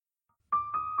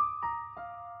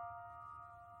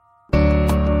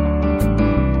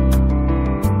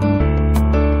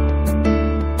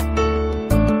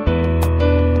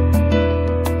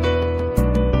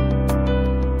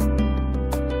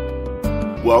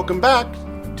Welcome back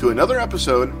to another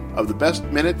episode of the Best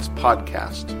Minutes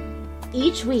podcast.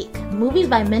 Each week, Movies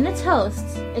by Minutes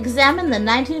hosts examine the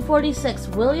 1946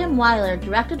 William Wyler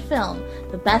directed film,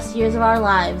 The Best Years of Our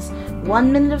Lives,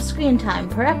 1 minute of screen time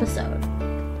per episode.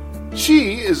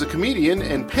 She is a comedian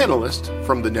and panelist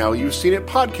from the Now You've Seen It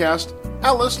podcast,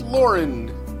 Alice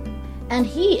Lauren. And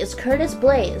he is Curtis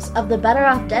Blaze of the Better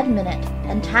Off Dead Minute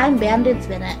and Time Bandits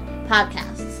Minute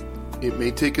podcasts. It may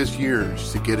take us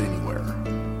years to get anywhere.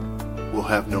 We'll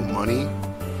have no money,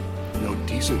 no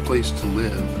decent place to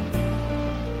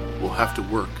live. We'll have to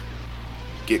work,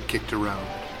 get kicked around.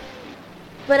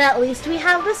 But at least we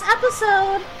have this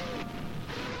episode!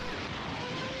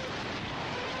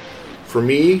 For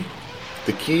me,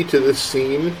 the key to this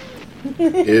scene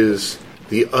is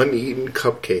the uneaten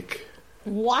cupcake.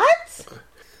 What?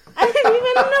 I didn't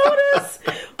even notice!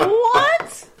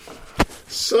 What?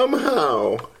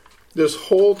 Somehow, this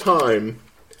whole time,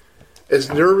 as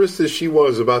nervous as she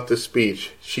was about this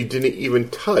speech, she didn't even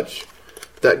touch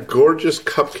that gorgeous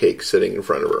cupcake sitting in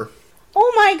front of her.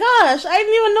 Oh my gosh, I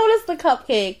didn't even notice the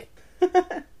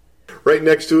cupcake. Right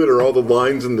next to it are all the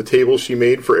lines on the table she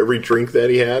made for every drink that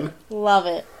he had. Love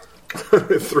it.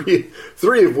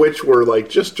 Three of which were like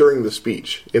just during the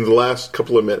speech, in the last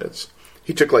couple of minutes.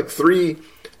 He took like three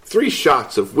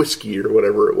shots of whiskey or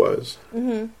whatever it was.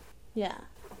 Mm-hmm. Yeah.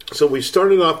 So we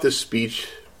started off this speech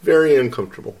very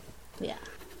uncomfortable. Yeah.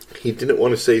 He didn't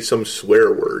want to say some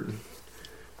swear word.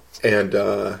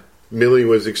 And Millie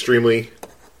was extremely,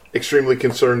 extremely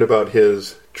concerned about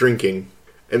his drinking.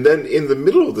 And then in the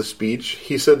middle of the speech,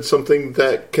 he said something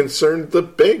that concerned the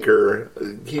banker.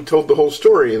 He told the whole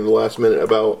story in the last minute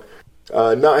about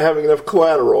not having enough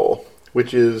collateral,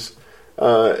 which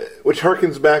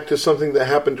harkens back to something that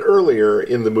happened earlier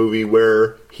in the movie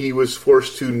where he was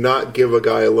forced to not give a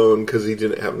guy a loan because he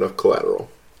didn't have enough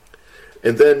collateral.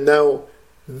 And then now,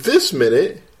 this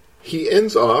minute, he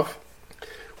ends off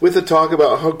with a talk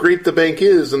about how great the bank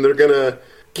is, and they're going to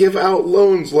give out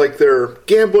loans like they're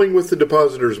gambling with the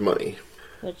depositors' money.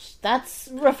 Which, that's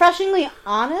refreshingly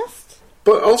honest.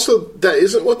 But also, that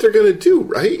isn't what they're going to do,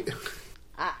 right?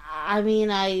 I mean,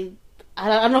 I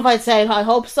don't know if I'd say I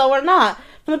hope so or not.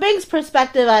 From the bank's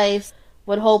perspective, I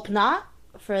would hope not,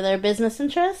 for their business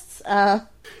interests.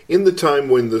 In the time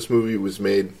when this movie was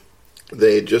made,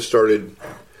 they had just started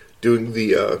doing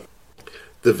the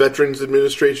Veterans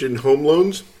Administration home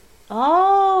loans.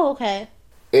 Oh, okay.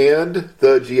 And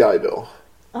the GI Bill.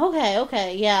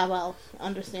 Okay, yeah, well,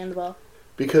 understandable.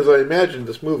 Because I imagine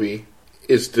this movie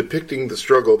is depicting the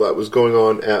struggle that was going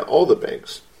on at all the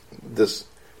banks. This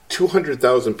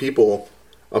 200,000 people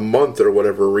a month or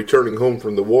whatever returning home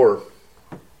from the war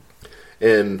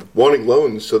and wanting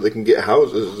loans so they can get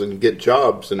houses and get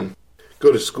jobs and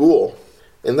go to school.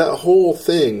 And that whole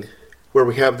thing where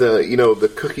we have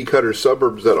the cookie cutter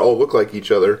suburbs that all look like each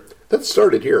other, that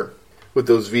started here with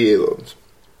those VA loans.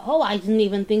 Oh, I didn't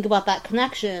even think about that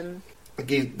connection.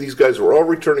 These guys were all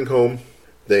returning home.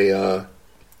 They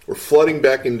were flooding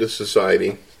back into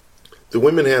society. The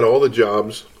women had all the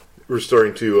jobs. Were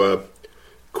starting to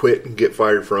quit and get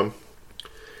fired from.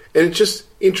 And it's just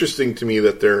interesting to me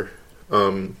that they're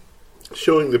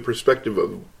showing the perspective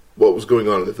of what was going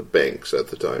on at the banks at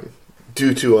the time.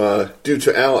 Due to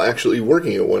Al actually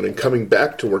working at one and coming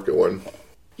back to work at one.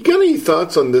 You got any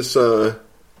thoughts on this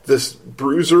this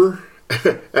bruiser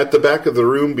at the back of the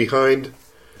room behind?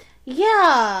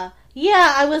 Yeah,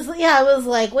 I was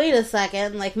like, wait a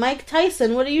second, like, Mike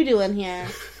Tyson, what are you doing here?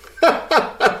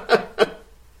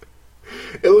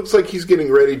 It looks like he's getting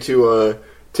ready to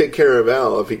take care of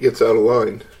Al if he gets out of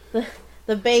line.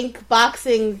 The bank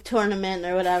boxing tournament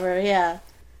or whatever, yeah.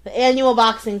 The annual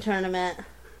boxing tournament.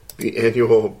 The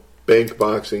annual bank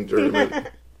boxing tournament.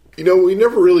 We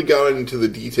never really got into the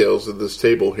details of this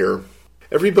table here.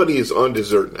 Everybody is on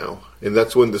dessert now, and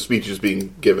that's when the speech is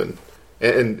being given.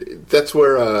 And that's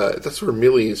where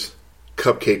Millie's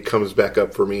cupcake comes back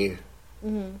up for me.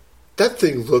 Mm-hmm. That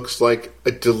thing looks like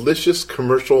a delicious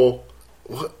commercial.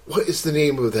 What is the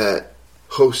name of that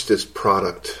Hostess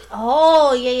product?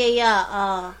 Oh,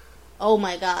 yeah. Oh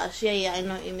my gosh, yeah, I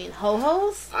know what you mean.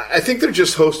 Ho-Hos? I think they're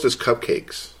just Hostess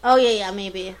cupcakes. Oh, yeah,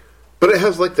 maybe. But it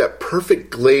has like that perfect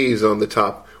glaze on the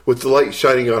top with the light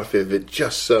shining off of it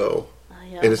just so. Oh,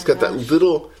 yeah, and it's got that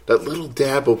little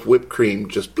dab of whipped cream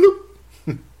just bloop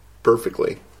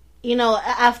perfectly.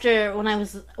 After when I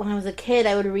was a kid,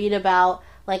 I would read about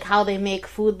like how they make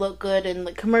food look good in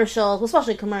like commercials,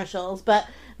 especially commercials, but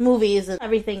movies and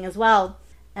everything as well.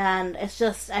 And it's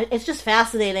just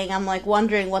fascinating. I'm like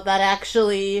wondering what that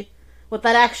actually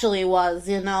was,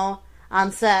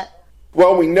 on set.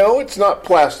 Well, we know it's not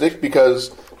plastic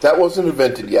because that wasn't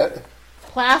invented yet.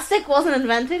 Plastic wasn't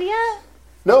invented yet?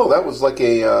 No, that was like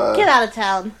a... Get out of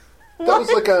town.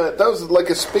 That was like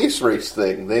a space race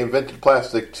thing. They invented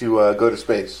plastic to go to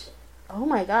space. Oh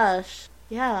my gosh.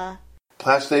 Yeah.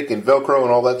 Plastic and Velcro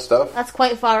and all that stuff. That's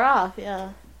quite far off,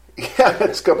 yeah. Yeah,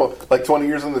 it's a couple, like 20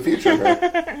 years in the future,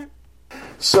 right?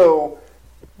 So,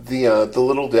 the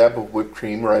little dab of whipped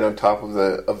cream right on top of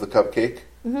the cupcake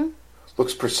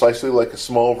looks precisely like a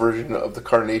small version of the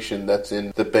carnation that's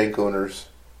in the bank owner's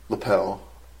lapel.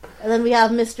 And then we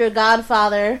have Mr.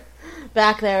 Godfather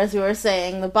back there, as you were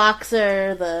saying. The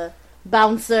boxer, the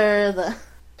bouncer,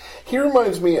 He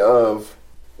reminds me of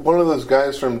one of those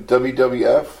guys from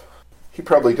WWF. He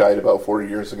probably died about 40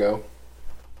 years ago.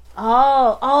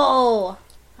 Oh,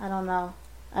 I don't know.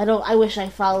 I wish I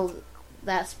followed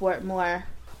that sport more.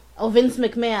 Oh, Vince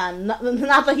McMahon.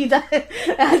 Not that he died.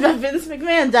 Vince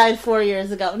McMahon died 4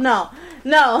 years ago. No.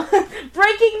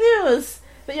 Breaking news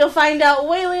that you'll find out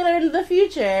way later in the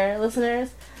future, listeners.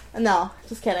 No,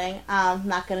 just kidding. I'm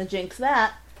not going to jinx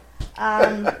that.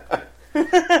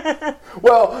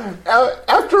 Well,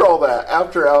 after all that,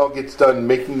 after Al gets done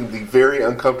making the very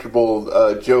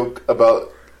uncomfortable joke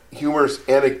about humorous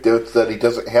anecdotes that he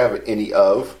doesn't have any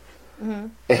of,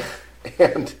 and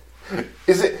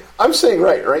is it? I'm saying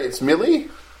right? It's Millie.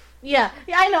 Yeah,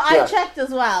 I know. I checked as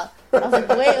well. I was like,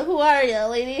 wait, who are you,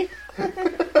 lady?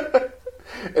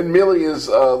 And Millie is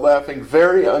laughing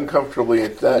very uncomfortably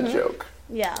at that joke.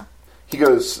 Yeah. He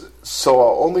goes, so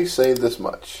I'll only say this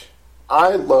much.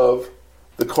 I love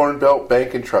the Corn Belt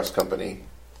Bank and Trust Company.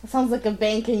 It sounds like a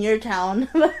bank in your town.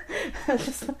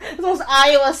 It's the most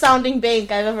Iowa-sounding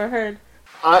bank I've ever heard.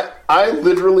 I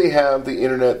literally have the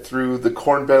internet through the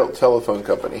Corn Belt Telephone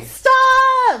Company.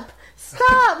 Stop!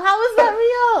 How is that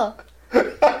real?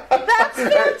 That's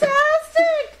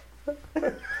fantastic!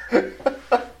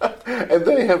 And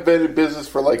they have been in business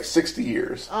for like 60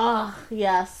 years. Oh,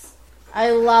 yes.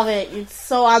 I love it. It's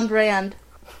so on brand.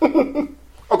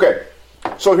 Okay,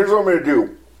 so here's what I'm going to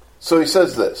do. So he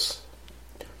says this.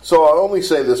 So I'll only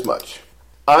say this much.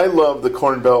 I love the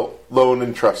Corn Belt Loan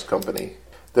and Trust Company.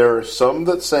 There are some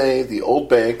that say the old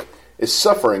bank is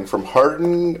suffering from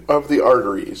hardening of the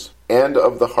arteries and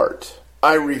of the heart.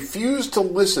 I refuse to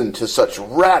listen to such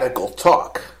radical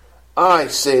talk. I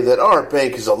say that our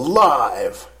bank is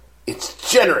alive. It's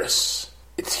generous.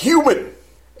 It's human.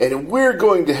 And we're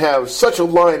going to have such a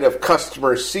line of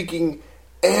customers seeking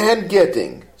and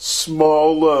getting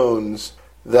small loans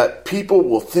that people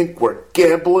will think we're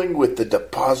gambling with the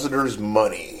depositors'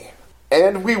 money.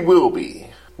 And we will be.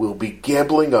 We'll be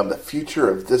gambling on the future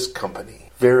of this company.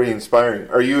 Very inspiring.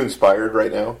 Are you inspired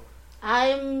right now?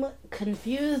 I'm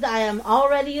confused. I am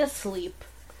already asleep.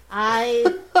 I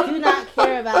do not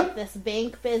care about this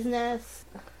bank business.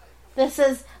 This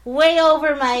is way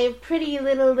over my pretty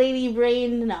little lady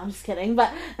brain. No, I'm just kidding.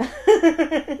 But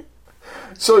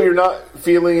so you're not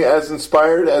feeling as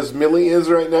inspired as Millie is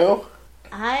right now?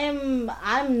 I'm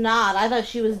not. I thought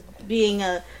she was being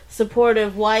a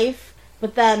supportive wife,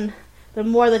 but then the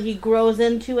more that he grows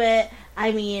into it,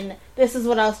 I mean, this is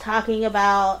what I was talking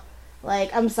about.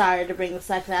 Like, I'm sorry to bring the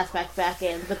sex aspect back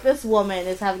in, but this woman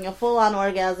is having a full-on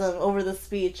orgasm over this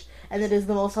speech, and it is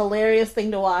the most hilarious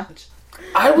thing to watch.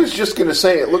 I was just going to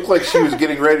say, it looked like she was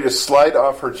getting ready to slide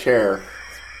off her chair.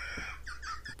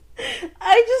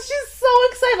 She's so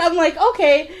excited. I'm like,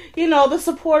 okay, the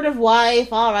supportive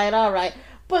wife, all right.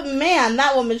 But man,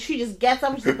 that woman, she just gets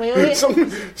up and she's like, wait.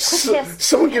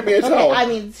 Someone give me a towel. I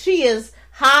mean, she is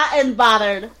hot and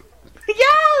bothered.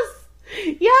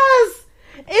 Yes!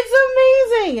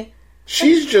 It's amazing!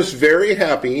 She's just very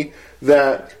happy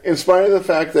that, in spite of the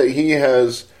fact that he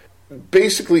has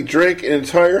basically drank an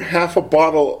entire half a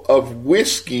bottle of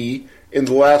whiskey in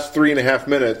the last 3.5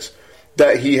 minutes,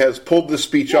 that he has pulled the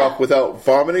speech off without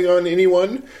vomiting on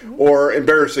anyone or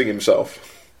embarrassing himself.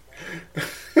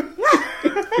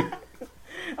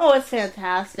 Oh, it's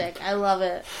fantastic. I love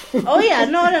it. Oh, yeah.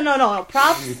 No.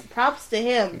 Props to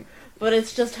him. But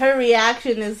it's just her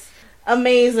reaction is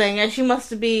amazing. And she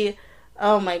must be,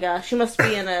 oh my gosh, she must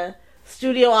be in a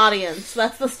studio audience.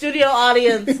 That's the studio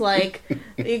audience. Like,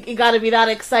 you gotta be that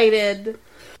excited.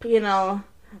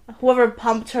 Whoever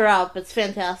pumped her up. It's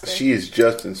fantastic. She is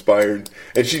just inspired.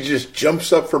 And she just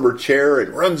jumps up from her chair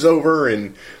and runs over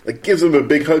and gives him a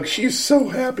big hug. She's so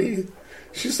happy.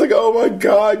 She's like, oh my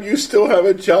God, you still have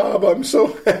a job. I'm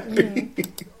so happy.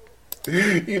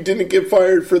 You didn't get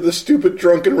fired for the stupid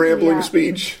drunken rambling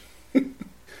speech.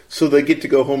 So they get to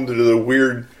go home to their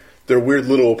weird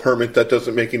little apartment that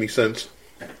doesn't make any sense.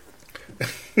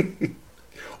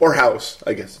 Or house.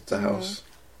 I guess it's a house.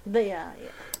 But yeah.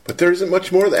 But there isn't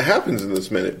much more that happens in this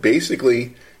minute.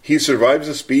 Basically, He survives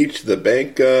the speech. The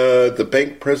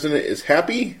bank president is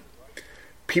happy.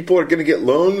 People are going to get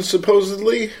loans,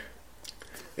 supposedly.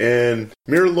 And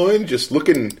Mira Lloyd just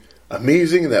looking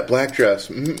amazing in that black dress.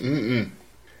 And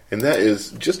that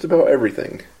is just about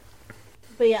everything.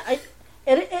 But yeah,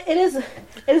 it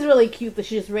is really cute that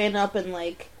she just ran up and,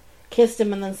 like, kissed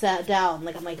him and then sat down.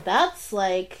 Like, I'm like, that's,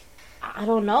 like, I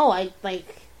don't know.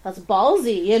 That's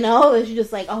ballsy, you know? And she's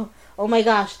just like, oh my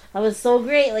gosh, that was so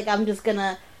great. Like, I'm just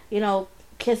gonna,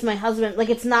 kiss my husband. Like,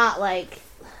 it's not, like,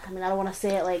 I mean, I don't want to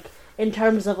say it, like, in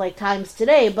terms of, like, times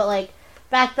today, but, like,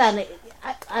 back then,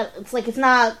 it's like, it's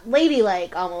not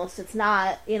ladylike, almost. It's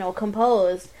not,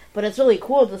 composed. But it's really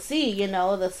cool to see,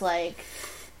 this, like,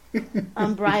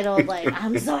 unbridled, like,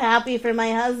 I'm so happy for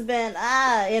my husband.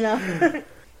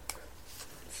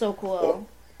 So cool.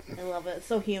 I love it.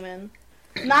 So human.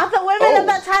 Not that women at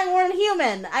that time weren't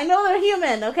human. I know they're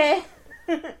human, okay?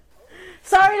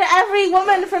 Sorry to every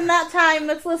woman from that time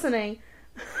that's listening.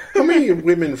 How many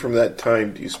women from that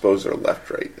time do you suppose are left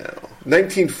right now?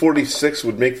 1946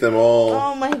 would make them all...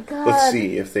 Oh my god. Let's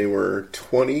see, if they were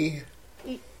 20...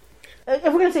 If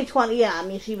we're going to say 20, yeah, I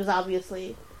mean, she was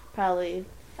obviously probably...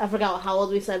 I forgot how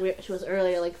old we said she was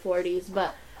earlier, like 40s,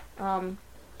 but...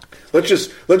 Let's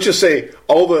just say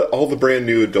all the brand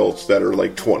new adults that are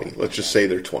like 20. Let's just say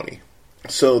they're 20.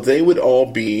 So they would all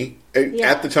be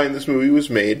at the time this movie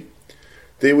was made.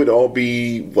 They would all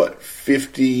be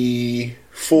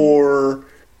 54,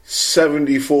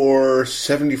 74,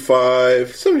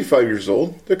 75 years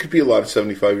old. There could be a lot of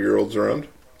 75-year-olds around.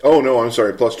 Oh no, I'm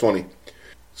sorry, plus 20.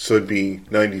 So it'd be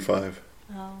 95.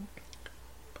 Oh.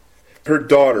 Her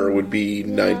daughter would be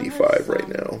 95 right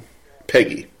now.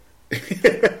 Peggy.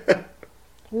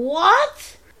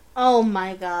 What? Oh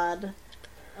my god.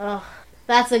 Ugh.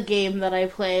 That's a game that I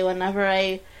play whenever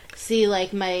I see,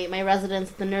 like, my residents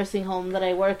at the nursing home that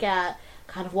I work at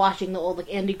kind of watching the old,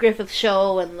 like, Andy Griffith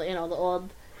show and, the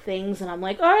old things, and I'm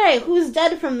like, alright, who's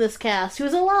dead from this cast?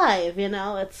 Who's alive?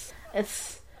 It's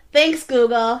thanks,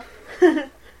 Google.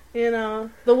 The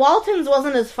Waltons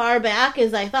wasn't as far back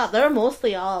as I thought. They're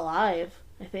mostly all alive,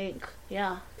 I think.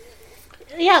 Yeah.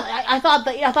 Yeah, I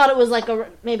thought it was like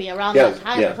maybe around that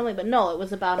time or something, but no, it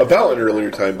was about an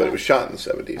earlier time, but it was shot in the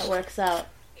 70s. That works out.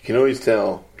 You can always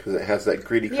tell because it has that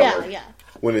gritty color. Yeah.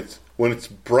 When it's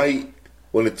bright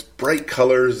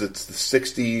colors, it's the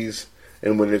 60s,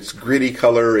 and when it's gritty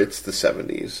color, it's the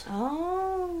 70s.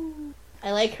 Oh,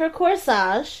 I like her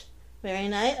corsage. Very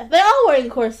nice. They're all wearing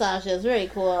corsages. Very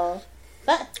cool.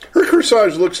 Her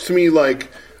corsage looks to me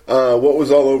like. What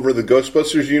was all over the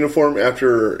Ghostbusters uniform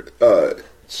after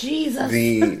Jesus.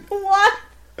 The what?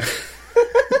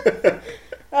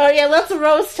 Oh yeah, let's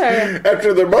roast her.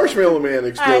 After the Marshmallow Man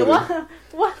exploded. All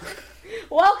right,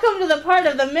 welcome to the part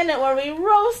of the minute where we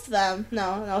roast them.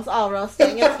 No, it's all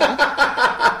roasting. It's fine.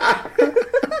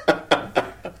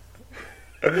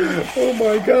 Oh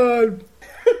my god.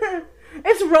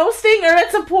 It's roasting or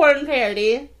it's a porn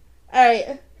parody. All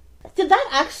right. Did that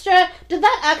extra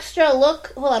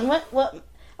look, hold on, what,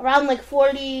 around like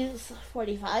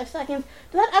 45 seconds,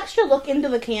 did that extra look into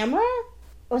the camera?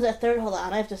 Or was it hold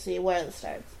on, I have to see where it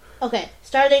starts. Okay,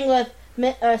 starting with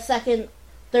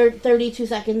 32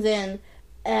 seconds in,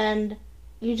 and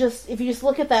if you just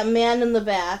look at that man in the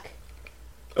back.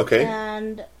 Okay.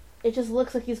 And it just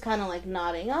looks like he's kind of like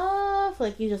nodding off,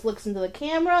 like he just looks into the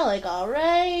camera, like,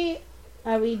 alright.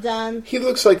 Are we done? He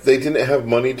looks like they didn't have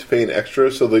money to pay an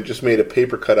extra, so they just made a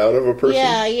paper cutout of a person.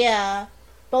 Yeah.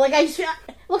 But, like, it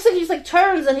looks like he just, like,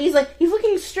 turns and he's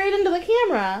looking straight into the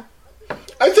camera.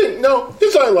 I think, no,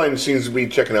 his eyeline seems to be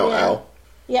checking out Al.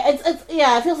 Yeah, it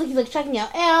feels like he's, like, checking out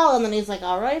Al, and then he's like,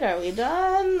 alright, are we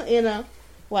done?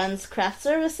 When's craft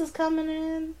services coming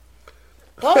in?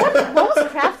 What was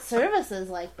craft services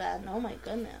like then? Oh, my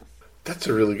goodness. That's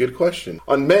a really good question.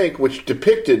 On Mank, which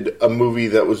depicted a movie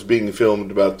that was being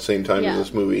filmed about the same time as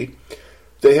this movie,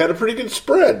 they had a pretty good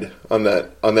spread on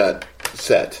that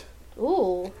set.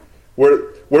 Ooh.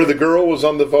 Where the girl was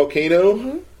on the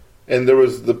volcano, and there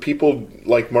was the people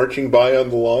like marching by on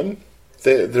the lawn.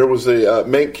 There was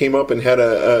Mank came up and had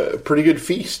a pretty good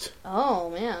feast. Oh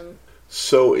man.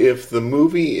 So if the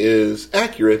movie is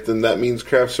accurate, then that means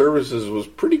craft services was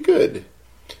pretty good.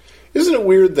 Isn't it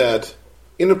weird that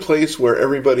in a place where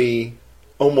everybody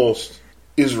almost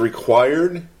is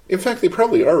required, in fact, they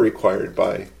probably are required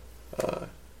by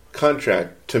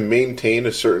contract to maintain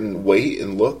a certain weight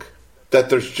and look, that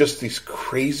there's just these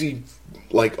crazy,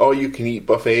 like, all-you-can-eat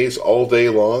buffets all day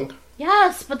long?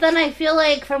 Yes, but then I feel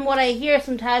like, from what I hear,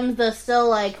 sometimes they're still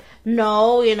like,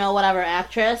 no, whatever,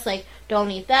 actress, like,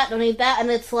 don't eat that, and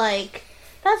it's like,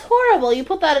 that's horrible. You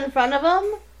put that in front of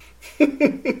them?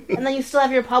 And then you still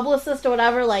have your publicist or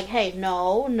whatever, like, hey,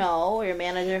 no, or your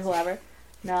manager, whoever,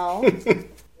 no.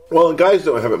 Well, guys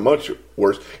don't have it much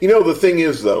worse. You know, the thing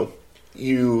is, though,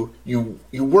 you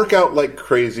work out like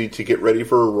crazy to get ready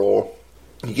for a role.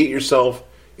 You get yourself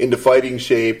into fighting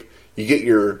shape. You get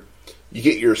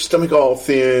your stomach all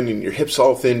thin and your hips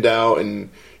all thinned out, and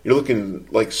you're looking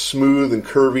like smooth and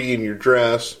curvy in your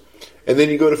dress. And then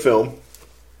you go to film,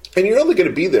 and you're only going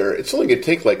to be there. It's only going to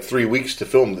take like 3 weeks to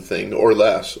film the thing, or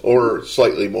less, or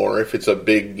slightly more if it's a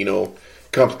big,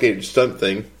 complicated stunt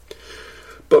thing.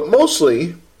 But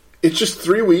mostly, it's just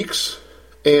 3 weeks,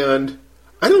 and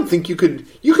I don't think you could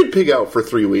pig out for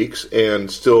 3 weeks and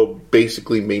still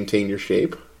basically maintain your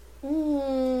shape.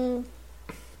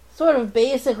 Sort of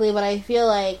basically, but I feel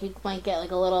like you might get like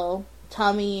a little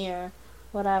tummy or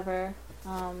whatever.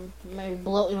 Maybe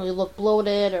you look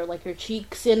bloated, or like your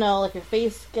cheeks, like your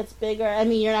face gets bigger. I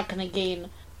mean, you're not going to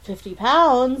gain 50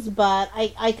 pounds, but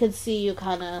I could see you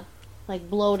kind of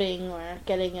like bloating or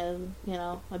getting a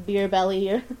beer belly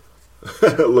or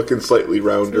looking slightly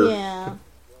rounder. Yeah.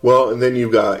 Well, and then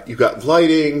you've got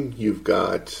lighting. You've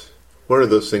got, what are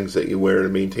those things that you wear to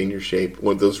maintain your shape?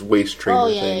 One of those waist trainer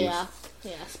things.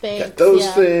 Yeah, Spanx. Got those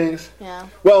things. Yeah.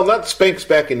 Well, not Spanx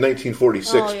back in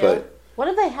 1946, but what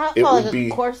did they have?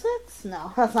 Corsets?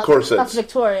 No, that's not corsets. That's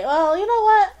Victoria. Well, you know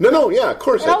what? No,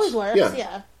 corsets. It always works.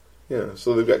 Yeah.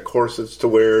 So they've got corsets to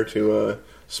wear to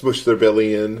smush their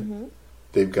belly in. Mm-hmm.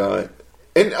 They've got,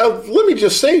 and let me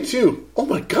just say too. Oh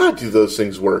my God, do those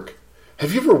things work?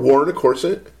 Have you ever worn a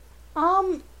corset?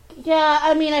 Yeah.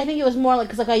 I mean, I think it was more like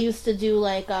because I used to do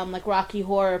like Rocky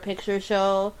Horror Picture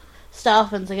Show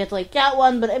stuff, and so you had to get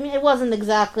one, but I mean it wasn't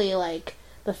exactly like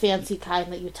the fancy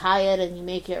kind that you tie it and you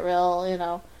make it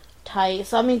real, tight.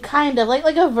 So I mean kind of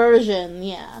like a version,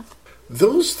 yeah.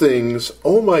 Those things,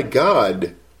 oh my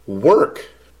God, work.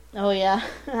 Oh yeah,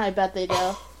 I bet they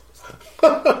do.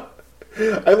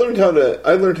 I learned how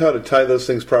to tie those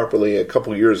things properly a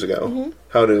couple years ago. Mm-hmm.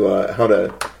 How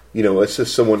to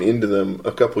assist someone into them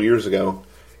a couple years ago,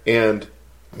 and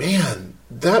man,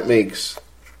 that makes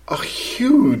a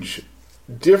huge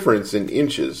difference in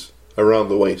inches around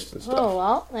the waist and stuff. Oh,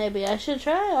 well, maybe I should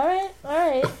try. All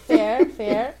right.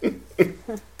 Fair.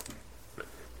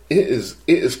 It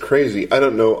is crazy. I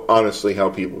don't know, honestly, how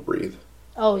people breathe.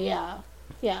 Oh, yeah.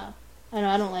 I know,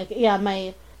 I don't like it. Yeah,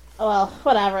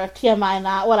 whatever. TMI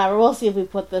not, whatever. We'll see if we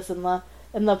put this in the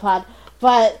pod.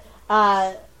 But,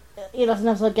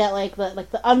 sometimes we'll get,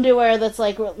 the underwear that's,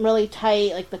 really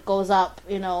tight, that goes up,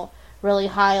 really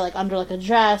high, under a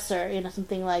dress or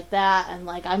something like that, and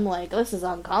I'm this is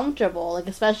uncomfortable,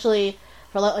 especially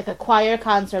for a choir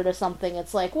concert or something.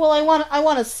 It's well, I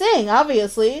want to sing,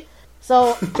 obviously,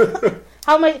 so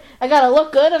how am I gotta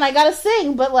look good and I gotta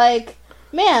sing, but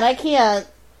man, I can't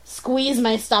squeeze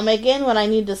my stomach in when I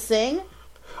need to sing.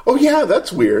 Oh yeah,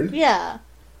 that's weird. Yeah,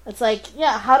 it's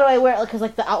how do I wear it? Because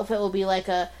the outfit will be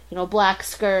a black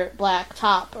skirt, black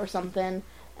top or something,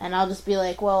 and I'll just be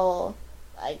well,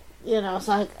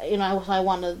 so I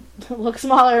want to look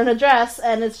smaller in a dress,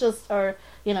 and it's just, or,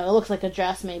 it looks like a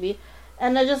dress maybe,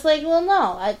 and they're just well,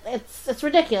 no, it's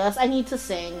ridiculous, I need to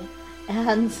sing,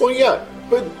 and... Well, yeah,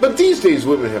 but these days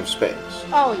women have Spanx.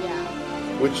 Oh, yeah.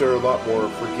 Which are a lot more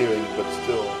forgiving, but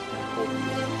still...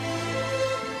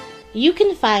 You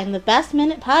can find the Best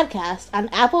Minute Podcast on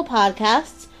Apple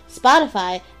Podcasts,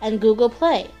 Spotify, and Google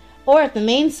Play, or at the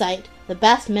main site,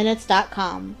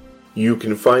 thebestminutes.com. You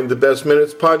can find the Best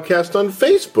Minutes podcast on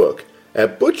Facebook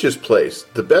at Butch's Place,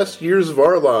 The Best Years of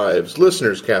Our Lives,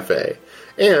 Listeners Cafe,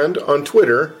 and on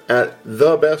Twitter at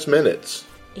The Best Minutes.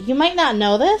 You might not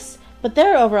know this, but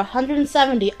there are over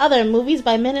 170 other Movies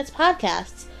by Minutes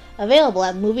podcasts available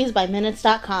at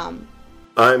moviesbyminutes.com.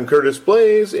 I'm Curtis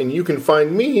Blaze, and you can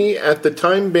find me at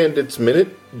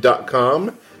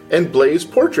thetimebanditsminute.com and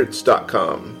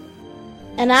blazeportraits.com.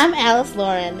 And I'm Alice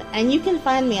Lauren, and you can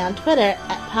find me on Twitter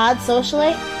at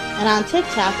PodSocialite and on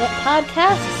TikTok at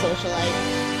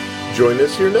PodcastSocialite. Join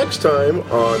us here next time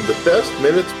on the Best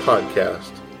Minutes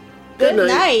Podcast. Good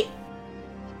night.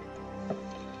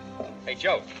 Hey,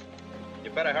 Joe, you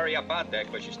better hurry up out there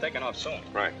because she's taking off soon.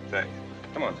 Right, thanks.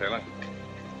 Come on, Taylor.